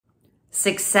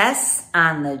Success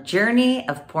on the journey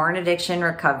of porn addiction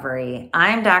recovery.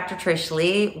 I'm Dr. Trish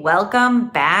Leigh. Welcome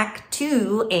back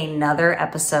to another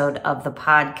episode of the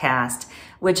podcast,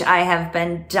 which I have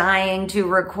been dying to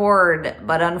record.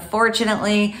 But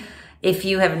unfortunately, if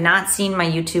you have not seen my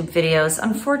YouTube videos,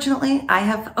 unfortunately, I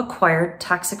have acquired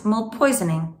toxic mold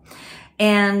poisoning.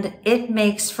 And it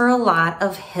makes for a lot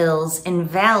of hills and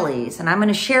valleys. And I'm going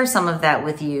to share some of that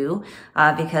with you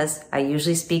because I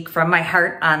usually speak from my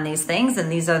heart on these things.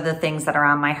 And these are the things that are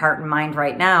on my heart and mind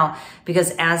right now.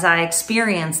 Because as I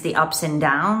experience the ups and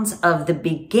downs of the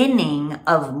beginning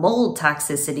of mold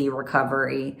toxicity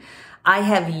recovery, I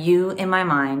have you in my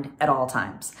mind at all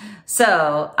times.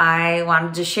 So I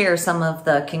wanted to share some of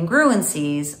the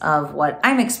congruencies of what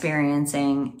I'm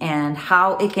experiencing and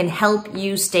how it can help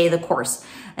you stay the course.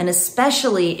 And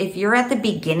especially if you're at the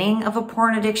beginning of a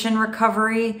porn addiction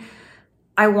recovery,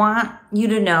 I want you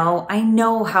to know, I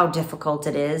know how difficult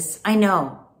it is. I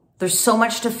know there's so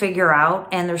much to figure out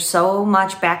and there's so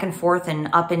much back and forth and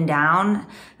up and down.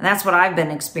 And that's what I've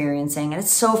been experiencing. And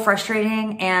it's so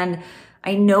frustrating. And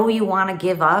I know you want to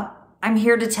give up. I'm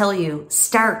here to tell you,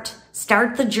 start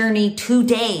the journey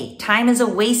today. Time is a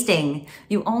wasting.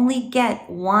 You only get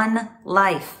one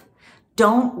life.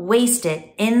 Don't waste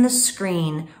it in the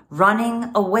screen,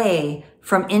 running away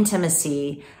from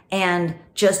intimacy and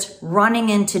just running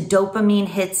into dopamine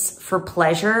hits for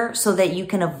pleasure so that you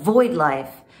can avoid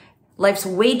life. Life's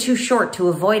way too short to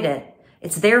avoid it.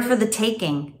 It's there for the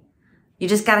taking. You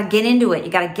just got to get into it.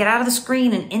 You got to get out of the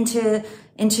screen and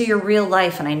into your real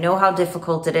life. And I know how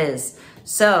difficult it is.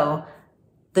 So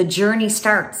the journey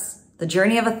starts. The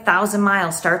journey of 1,000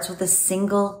 miles starts with a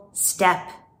single step.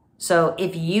 So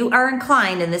if you are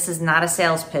inclined, and this is not a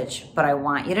sales pitch, but I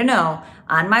want you to know,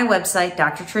 on my website,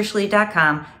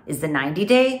 drtrishleigh.com, is the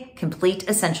 90-day complete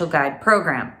essential guide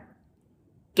program.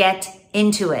 Get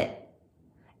into it.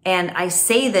 And I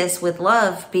say this with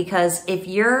love because if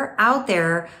you're out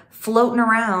there floating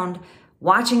around,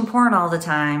 watching porn all the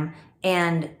time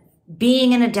and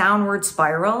being in a downward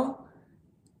spiral,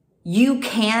 you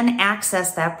can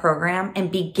access that program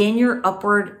and begin your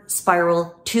upward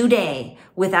spiral today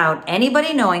without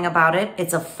anybody knowing about it.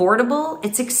 It's affordable,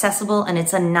 it's accessible, and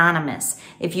it's anonymous.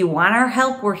 If you want our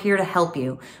help, we're here to help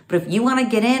you. But if you want to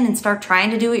get in and start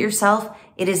trying to do it yourself,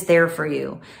 it is there for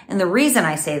you. And the reason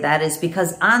I say that is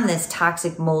because on this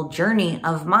toxic mold journey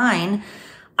of mine,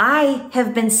 I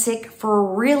have been sick for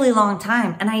a really long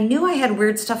time and I knew I had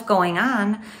weird stuff going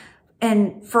on.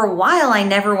 And for a while, I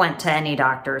never went to any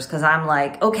doctors because I'm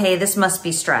like, okay, this must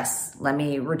be stress. Let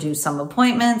me reduce some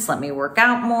appointments. Let me work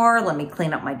out more. Let me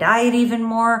clean up my diet even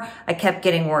more. I kept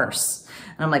getting worse.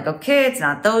 And I'm like, okay, it's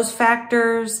not those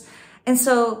factors. And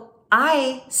so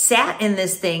I sat in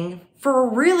this thing for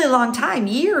a really long time,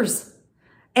 years.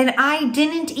 And I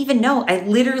didn't even know. I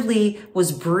literally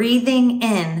was breathing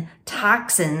in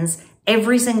toxins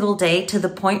every single day to the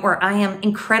point where I am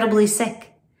incredibly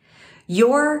sick.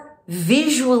 You're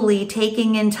visually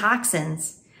taking in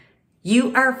toxins.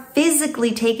 You are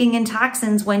physically taking in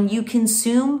toxins when you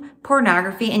consume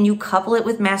pornography and you couple it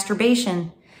with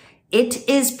masturbation. It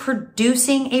is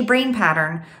producing a brain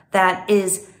pattern that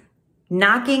is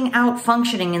knocking out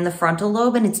functioning in the frontal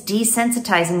lobe and it's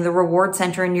desensitizing the reward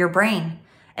center in your brain.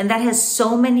 And that has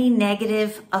so many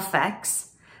negative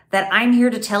effects that I'm here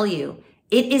to tell you,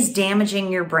 it is damaging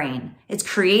your brain. It's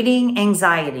creating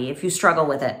anxiety if you struggle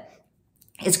with it.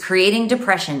 It's creating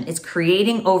depression. It's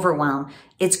creating overwhelm.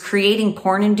 It's creating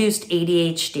porn-induced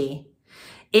ADHD.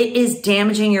 It is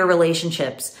damaging your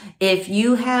relationships. If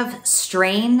you have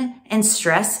strain and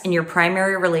stress in your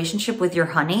primary relationship with your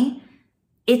honey,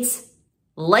 it's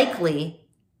likely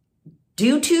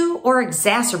due to or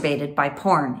exacerbated by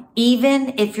porn,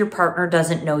 even if your partner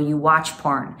doesn't know you watch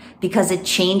porn, because it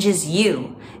changes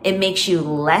you. It makes you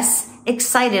less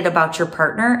excited about your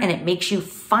partner and it makes you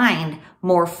find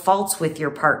more faults with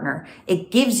your partner. It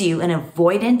gives you an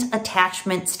avoidant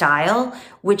attachment style,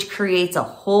 which creates a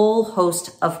whole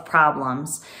host of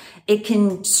problems. It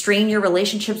can strain your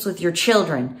relationships with your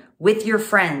children, with your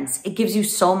friends. It gives you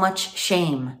so much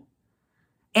shame.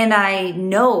 And I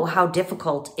know how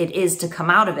difficult it is to come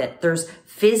out of it. There's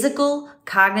physical,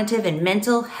 cognitive, and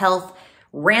mental health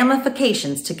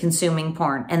ramifications to consuming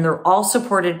porn, and they're all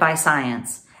supported by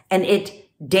science. And it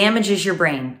damages your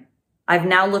brain. I've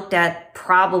now looked at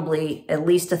probably at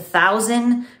least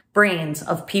 1,000 brains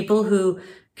of people who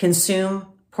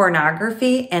consume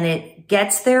pornography, and it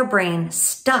gets their brain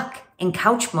stuck in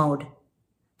couch mode.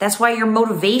 That's why your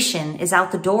motivation is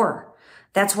out the door.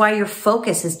 That's why your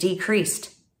focus is decreased.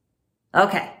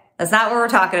 Okay, that's not what we're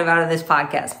talking about in this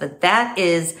podcast, but that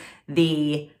is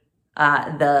the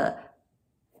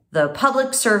the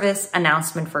public service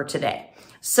announcement for today.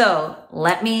 So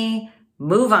let me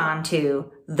move on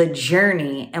to the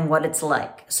journey and what it's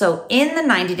like. So in the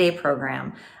 90-day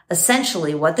program,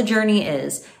 essentially what the journey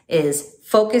is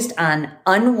focused on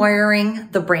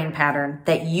unwiring the brain pattern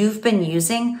that you've been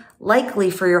using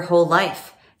likely for your whole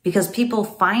life, because people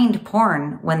find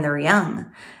porn when they're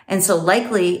young. And so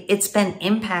likely it's been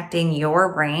impacting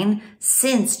your brain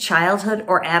since childhood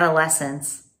or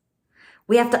adolescence.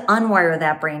 We have to unwire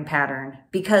that brain pattern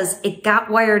because it got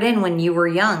wired in when you were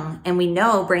young. And we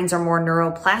know brains are more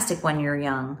neuroplastic when you're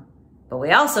young. But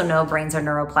we also know brains are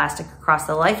neuroplastic across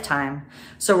the lifetime.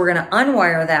 So we're going to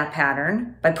unwire that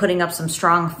pattern by putting up some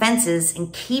strong fences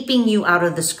and keeping you out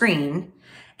of the screen,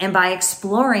 and by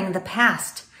exploring the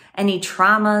past, any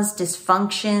traumas,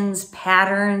 dysfunctions,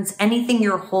 patterns, anything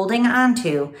you're holding on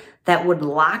to that would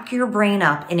lock your brain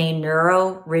up in a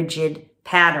neuro-rigid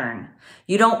pattern.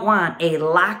 You don't want a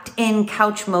locked-in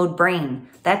couch mode brain.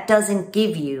 That doesn't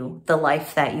give you the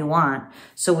life that you want.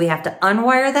 So we have to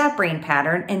unwire that brain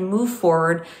pattern and move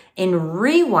forward in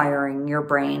rewiring your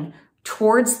brain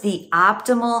towards the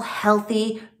optimal,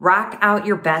 healthy, rock out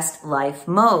your best life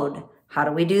mode. How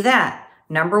do we do that?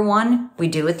 Number one, we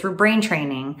do it through brain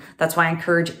training. That's why I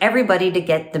encourage everybody to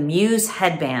get the Muse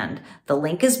headband. The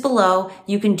link is below.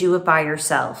 You can do it by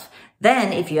yourself.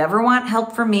 Then if you ever want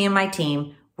help from me and my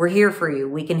team, we're here for you.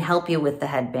 We can help you with the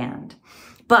headband.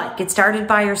 But get started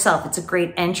by yourself. It's a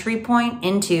great entry point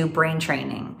into brain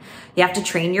training. You have to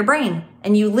train your brain,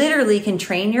 and you literally can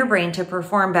train your brain to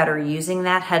perform better using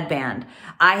that headband.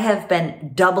 I have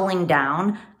been doubling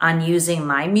down on using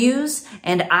my Muse,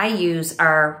 and I use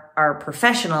our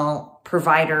professional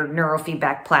provider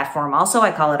neurofeedback platform. Also,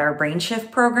 I call it our Brain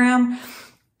Shift program.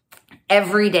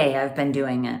 Every day I've been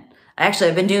doing it.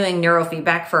 Actually, I've been doing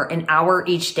neurofeedback for an hour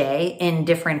each day in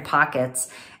different pockets.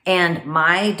 And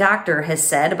my doctor has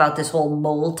said about this whole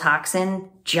mold toxin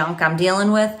junk I'm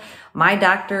dealing with, my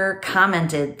doctor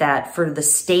commented that for the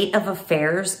state of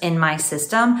affairs in my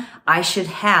system, I should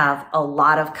have a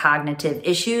lot of cognitive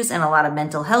issues and a lot of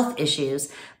mental health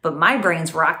issues. But my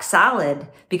brain's rock solid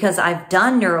because I've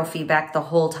done neurofeedback the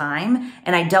whole time.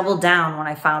 And I doubled down when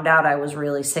I found out I was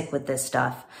really sick with this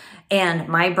stuff. And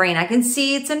my brain, I can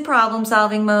see it's in problem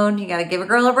solving mode. You got to give a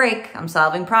girl a break. I'm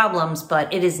solving problems,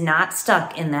 but it is not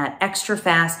stuck in that extra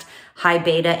fast, high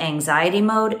beta anxiety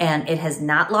mode. And it has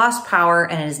not lost power,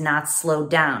 and it has not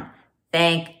slowed down.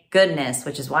 Thank goodness,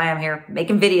 which is why I'm here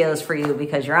making videos for you,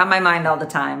 because you're on my mind all the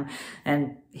time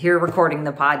and here recording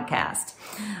the podcast.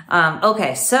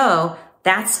 Okay. So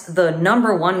that's the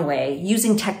number one way,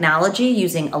 using technology,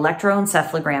 using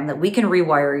electroencephalogram, that we can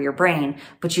rewire your brain.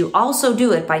 But you also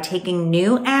do it by taking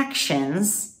new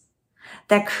actions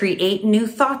that create new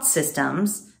thought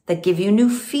systems, that give you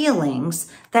new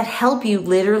feelings, that help you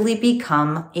literally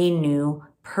become a new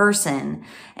person.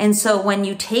 And so when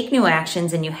you take new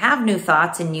actions and you have new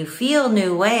thoughts and you feel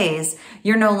new ways,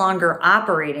 you're no longer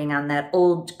operating on that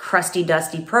old crusty,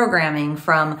 dusty programming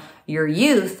from your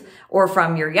youth or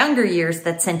from your younger years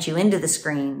that sent you into the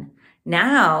screen.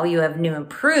 Now you have new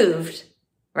improved,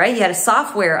 right? You had a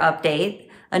software update,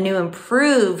 a new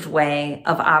improved way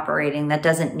of operating that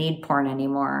doesn't need porn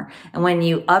anymore. And when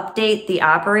you update the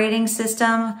operating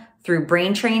system through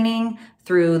brain training,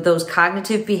 through those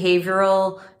cognitive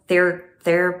behavioral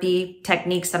therapy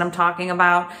techniques that I'm talking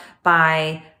about,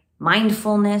 by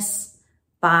mindfulness,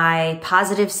 by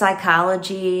positive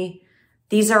psychology,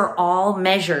 these are all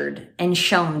measured and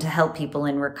shown to help people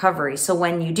in recovery. So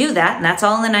when you do that, and that's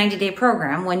all in the 90-day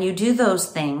program, when you do those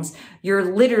things, you're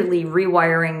literally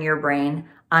rewiring your brain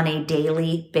on a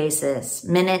daily basis,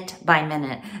 minute by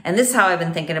minute. And this is how I've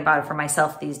been thinking about it for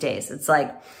myself these days. It's like,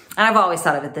 and I've always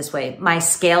thought of it this way, my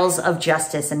scales of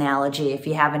justice analogy, if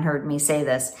you haven't heard me say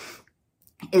this,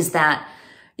 is that,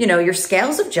 you know, your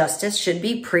scales of justice should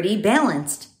be pretty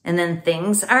balanced. And then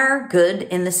things are good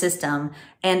in the system.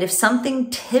 And if something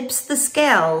tips the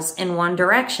scales in one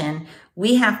direction,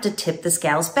 we have to tip the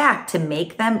scales back to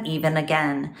make them even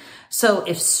again. So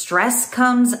if stress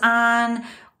comes on,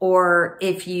 or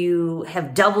if you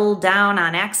have doubled down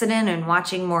on accident and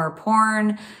watching more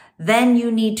porn, then you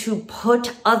need to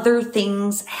put other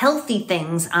things, healthy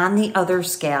things, on the other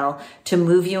scale to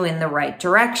move you in the right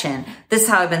direction. This is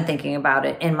how I've been thinking about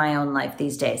it in my own life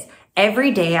these days. Every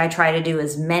day I try to do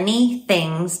as many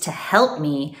things to help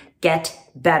me get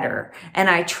better. And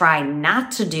I try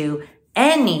not to do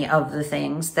any of the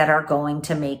things that are going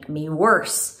to make me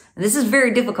worse. And this is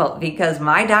very difficult because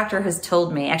my doctor has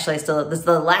told me, actually this is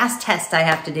the last test I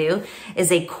have to do,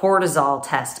 is a cortisol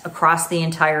test across the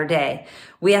entire day.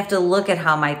 We have to look at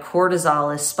how my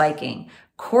cortisol is spiking.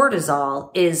 cortisol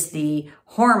is the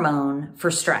hormone for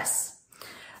stress.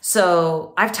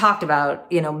 So I've talked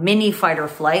about, mini fight or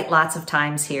flight lots of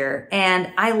times here,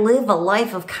 and I live a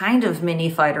life of kind of mini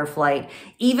fight or flight.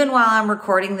 Even while I'm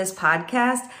recording this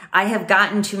podcast, I have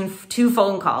gotten two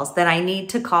phone calls that I need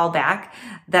to call back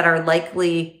that are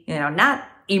likely, not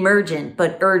emergent,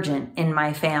 but urgent in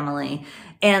my family.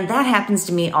 And that happens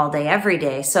to me all day, every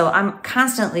day. So I'm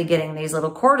constantly getting these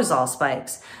little cortisol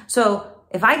spikes. So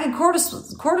if I get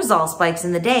cortisol spikes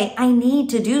in the day, I need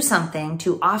to do something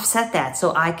to offset that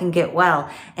so I can get well.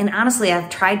 And honestly, I've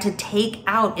tried to take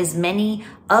out as many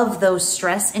of those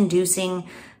stress-inducing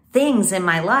things in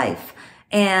my life.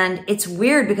 And it's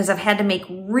weird because I've had to make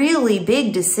really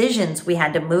big decisions. We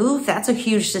had to move. That's a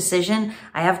huge decision.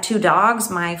 I have 2 dogs.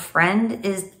 My friend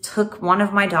took one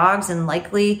of my dogs, and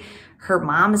likely her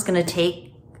mom is going to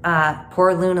take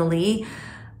poor Luna Leigh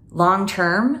long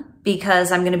term,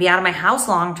 because I'm going to be out of my house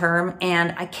long term,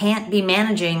 and I can't be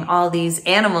managing all these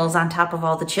animals on top of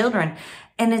all the children.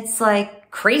 And it's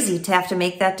like crazy to have to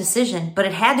make that decision, but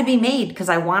it had to be made because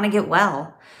I want to get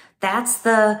well. That's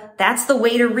the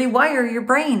way to rewire your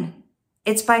brain.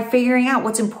 It's by figuring out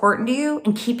what's important to you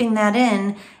and keeping that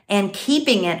in and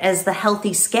keeping it as the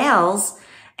healthy scales,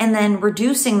 and then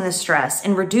reducing the stress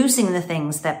and reducing the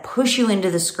things that push you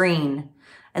into the screen.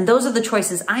 And those are the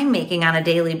choices I'm making on a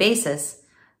daily basis.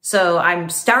 So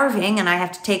I'm starving and I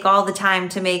have to take all the time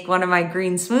to make one of my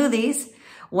green smoothies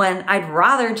when I'd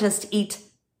rather just eat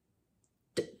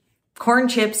corn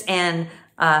chips and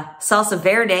salsa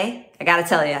verde. I gotta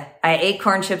tell you, I ate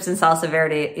corn chips and salsa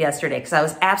verde yesterday because I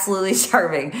was absolutely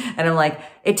starving. And I'm like,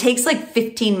 it takes like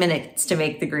 15 minutes to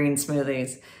make the green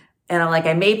smoothies. And I'm like,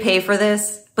 I may pay for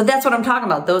this, but that's what I'm talking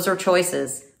about. Those are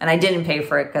choices. And I didn't pay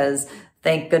for it because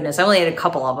thank goodness. I only ate a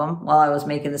couple of them while I was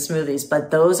making the smoothies,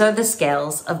 but those are the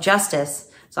scales of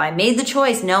justice. So I made the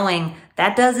choice knowing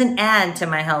that doesn't add to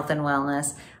my health and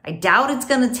wellness. I doubt it's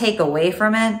going to take away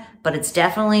from it, but it's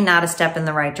definitely not a step in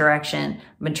the right direction.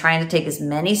 I've been trying to take as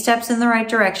many steps in the right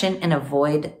direction and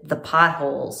avoid the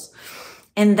potholes.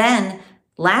 And then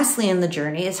lastly in the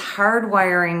journey is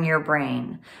hardwiring your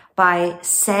brain by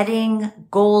setting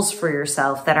goals for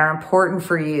yourself that are important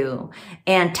for you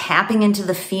and tapping into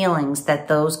the feelings that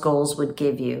those goals would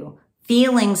give you.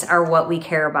 Feelings are what we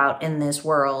care about in this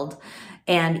world.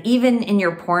 And even in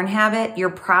your porn habit, you're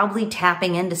probably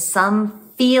tapping into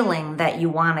some feeling that you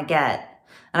want to get.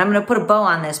 And I'm going to put a bow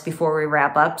on this before we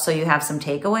wrap up so you have some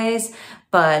takeaways,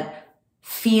 but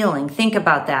feeling, think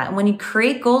about that. And when you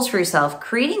create goals for yourself,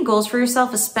 creating goals for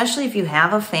yourself, especially if you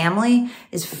have a family,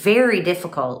 is very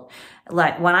difficult.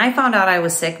 Like when I found out I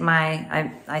was sick,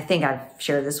 I think I've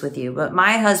shared this with you, but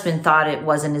my husband thought it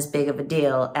wasn't as big of a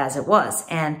deal as it was.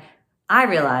 And I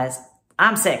realized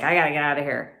I'm sick. I got to get out of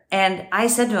here. And I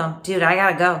said to him, dude, I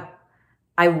got to go.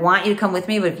 I want you to come with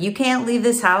me, but if you can't leave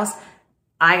this house,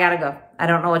 I got to go. I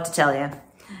don't know what to tell you.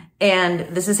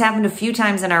 And this has happened a few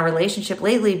times in our relationship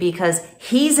lately because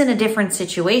he's in a different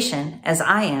situation as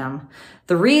I am.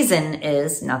 The reason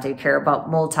is, not that you care about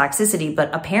mold toxicity,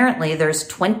 but apparently there's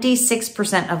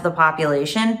 26% of the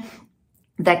population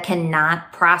that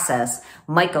cannot process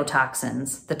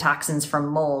mycotoxins, the toxins from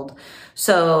mold.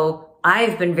 So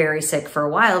I've been very sick for a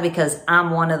while because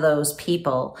I'm one of those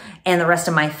people, and the rest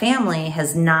of my family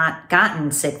has not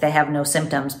gotten sick. They have no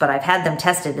symptoms, but I've had them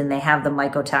tested and they have the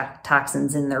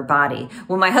mycotoxins in their body.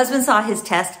 When my husband saw his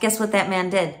test, guess what that man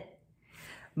did?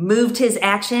 Moved his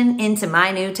action into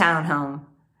my new townhome.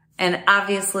 And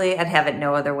obviously I'd have it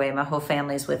no other way. My whole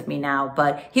family's with me now,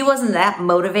 but he wasn't that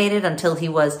motivated until he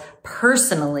was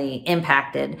personally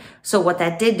impacted. So what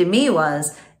that did to me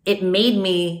was it made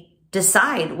me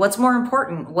decide what's more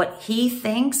important, what he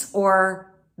thinks or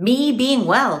me being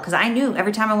well. Because I knew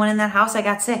every time I went in that house, I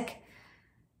got sick.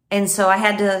 And so I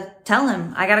had to tell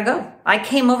him, I got to go. I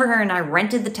came over here and I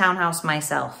rented the townhouse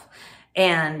myself.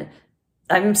 And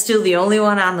I'm still the only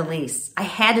one on the lease. I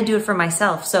had to do it for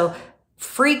myself. So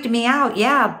freaked me out.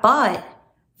 Yeah, but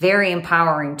very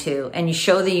empowering too. And you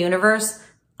show the universe,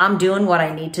 I'm doing what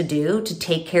I need to do to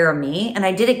take care of me. And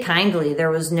I did it kindly.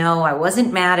 I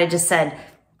wasn't mad. I just said,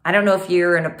 I don't know if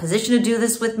you're in a position to do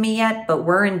this with me yet, but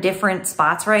we're in different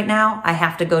spots right now. I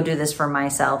have to go do this for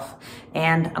myself,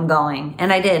 and I'm going.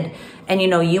 And I did. And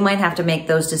you might have to make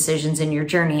those decisions in your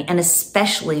journey, and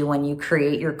especially when you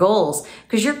create your goals,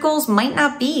 because your goals might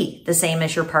not be the same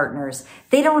as your partner's.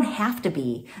 They don't have to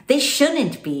be. They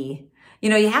shouldn't be.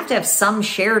 You have to have some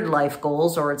shared life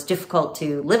goals, or it's difficult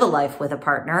to live a life with a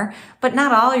partner, but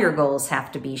not all your goals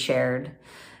have to be shared.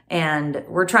 And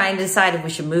we're trying to decide if we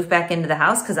should move back into the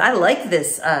house, because I like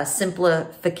this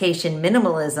simplification,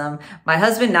 minimalism. My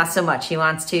husband, not so much. He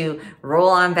wants to roll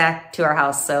on back to our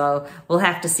house. So we'll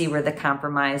have to see where the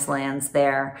compromise lands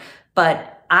there.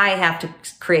 But I have to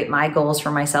create my goals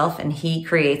for myself, and he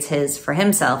creates his for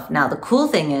himself. Now, the cool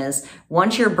thing is,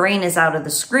 once your brain is out of the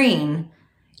screen,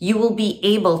 you will be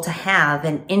able to have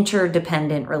an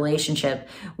interdependent relationship.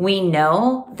 We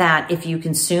know that if you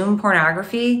consume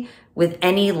pornography with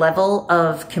any level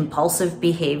of compulsive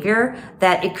behavior,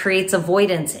 that it creates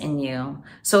avoidance in you.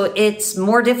 So it's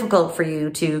more difficult for you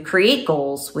to create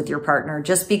goals with your partner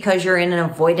just because you're in an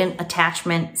avoidant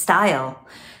attachment style.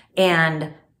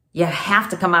 And you have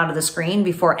to come out of the screen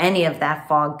before any of that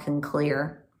fog can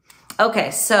clear. Okay,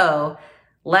 so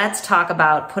let's talk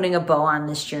about putting a bow on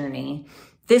this journey.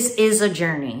 This is a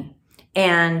journey,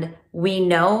 and we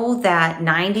know that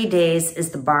 90 days is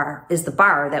the bar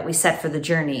that we set for the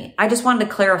journey. I just wanted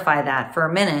to clarify that for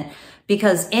a minute,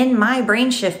 because in my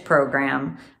Brain Shift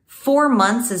program, 4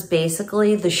 months is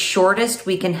basically the shortest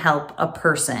we can help a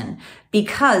person,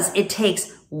 because it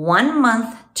takes 1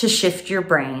 month to shift your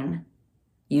brain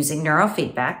using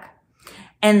neurofeedback,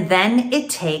 and then it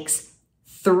takes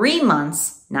 3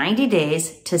 months, 90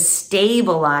 days, to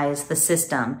stabilize the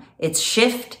system. It's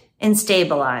shift and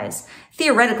stabilize.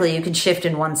 Theoretically, you could shift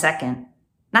in 1 second.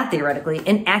 Not theoretically,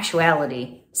 in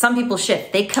actuality. Some people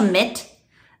shift. They commit,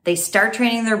 they start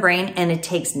training their brain, and it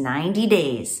takes 90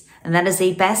 days. And that is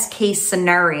a best case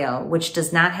scenario, which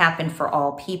does not happen for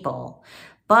all people.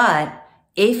 But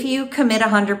if you commit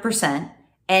 100%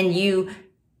 and you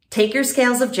take your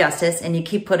scales of justice and you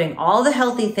keep putting all the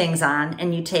healthy things on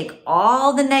and you take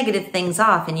all the negative things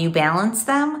off and you balance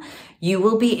them, you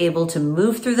will be able to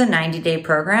move through the 90-day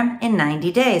program in 90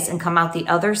 days and come out the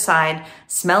other side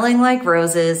smelling like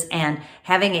roses and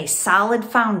having a solid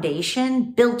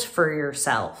foundation built for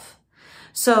yourself.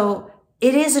 So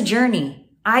it is a journey.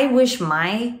 I wish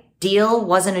my deal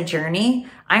wasn't a journey.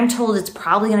 I'm told it's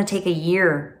probably going to take a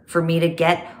year for me to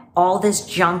get all this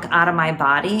junk out of my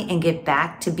body and get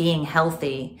back to being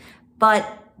healthy. But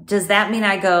does that mean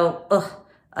I go, ugh,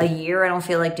 a year I don't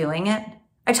feel like doing it?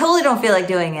 I totally don't feel like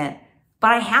doing it,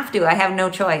 but I have to. I have no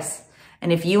choice.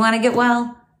 And if you want to get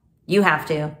well, you have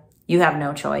to. You have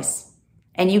no choice.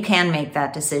 And you can make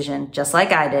that decision just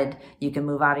like I did. You can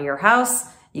move out of your house.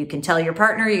 You can tell your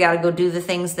partner you got to go do the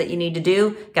things that you need to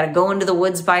do. Got to go into the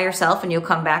woods by yourself and you'll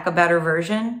come back a better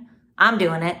version. I'm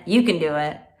doing it. You can do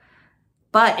it.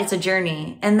 But it's a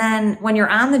journey. And then when you're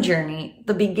on the journey,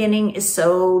 the beginning is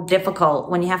so difficult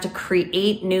when you have to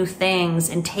create new things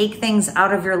and take things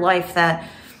out of your life that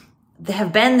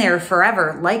have been there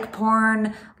forever, like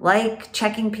porn, like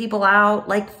checking people out,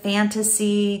 like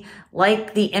fantasy,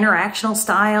 like the interactional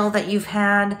style that you've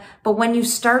had. But when you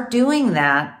start doing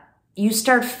that, you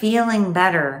start feeling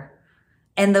better.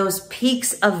 And those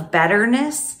peaks of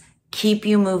betterness keep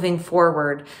you moving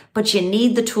forward, but you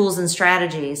need the tools and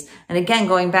strategies. And again,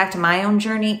 going back to my own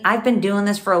journey, I've been doing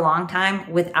this for a long time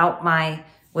without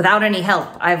any help.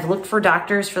 I've looked for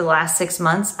doctors for the last 6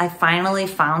 months. I finally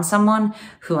found someone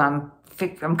who I'm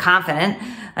confident.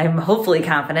 I'm hopefully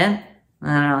confident. I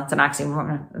don't know. It's an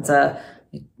oxymoron. It's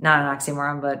not an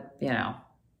oxymoron, but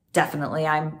definitely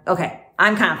I'm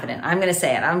confident. I'm going to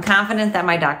say it. I'm confident that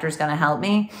my doctor's going to help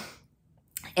me.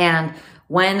 And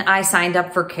when I signed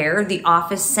up for care, the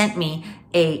office sent me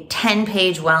a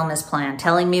 10-page wellness plan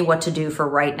telling me what to do for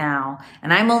right now.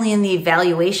 And I'm only in the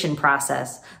evaluation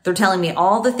process. They're telling me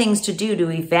all the things to do to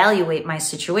evaluate my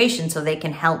situation so they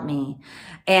can help me.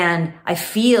 And I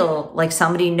feel like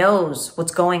somebody knows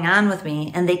what's going on with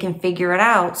me and they can figure it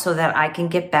out so that I can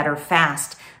get better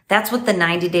fast. That's what the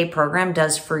 90-day program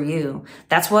does for you.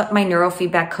 That's what my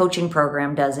neurofeedback coaching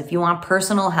program does. If you want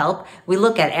personal help, we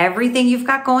look at everything you've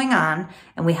got going on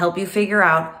and we help you figure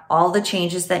out all the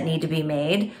changes that need to be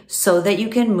made so that you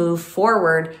can move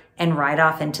forward and ride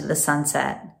off into the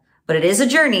sunset. But it is a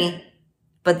journey,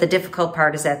 but the difficult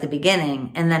part is at the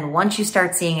beginning. And then once you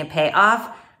start seeing it pay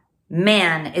off,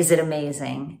 man, is it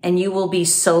amazing. And you will be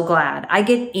so glad. I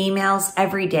get emails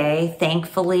every day,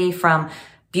 thankfully, from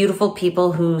beautiful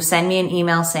people who send me an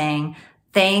email saying,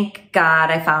 thank God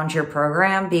I found your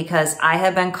program because I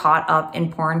have been caught up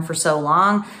in porn for so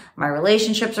long. My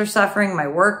relationships are suffering. My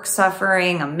work's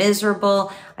suffering. I'm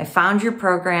miserable. I found your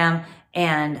program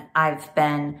and I've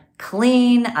been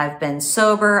clean. I've been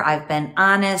sober. I've been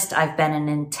honest. I've been in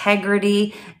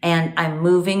integrity and I'm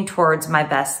moving towards my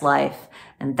best life.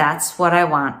 And that's what I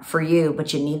want for you.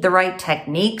 But you need the right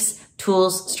techniques,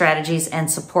 tools, strategies, and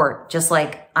support, just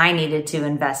like I needed to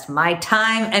invest my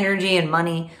time, energy, and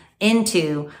money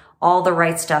into all the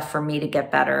right stuff for me to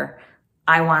get better.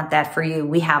 I want that for you.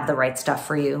 We have the right stuff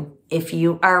for you if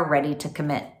you are ready to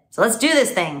commit. So let's do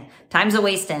this thing. Time's a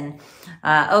wasting.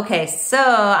 Okay, so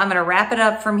I'm going to wrap it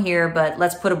up from here, but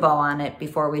let's put a bow on it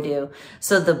before we do.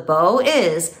 So the bow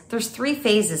is, there's 3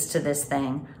 phases to this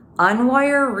thing: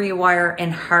 unwire, rewire,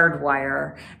 and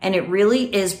hardwire. And it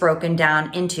really is broken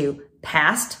down into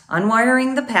past,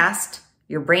 unwiring the past,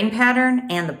 your brain pattern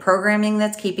and the programming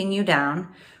that's keeping you down,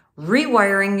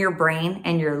 rewiring your brain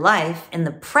and your life in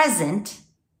the present,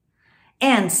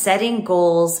 and setting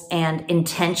goals and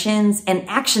intentions and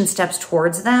action steps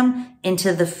towards them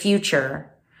into the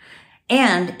future.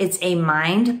 And it's a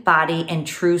mind, body, and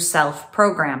true self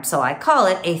program. So I call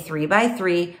it a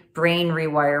 3x3 brain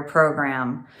rewire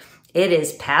program. It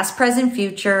is past, present,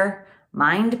 future,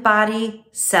 mind, body,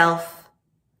 self,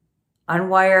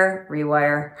 unwire,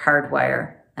 rewire,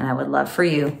 hardwire. And I would love for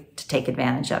you to take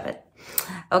advantage of it.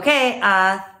 Okay,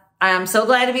 I'm so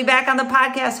glad to be back on the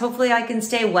podcast. Hopefully I can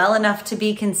stay well enough to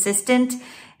be consistent,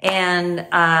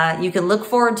 and you can look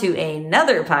forward to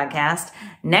another podcast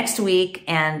next week.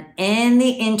 And in the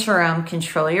interim,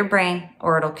 control your brain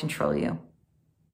or it'll control you.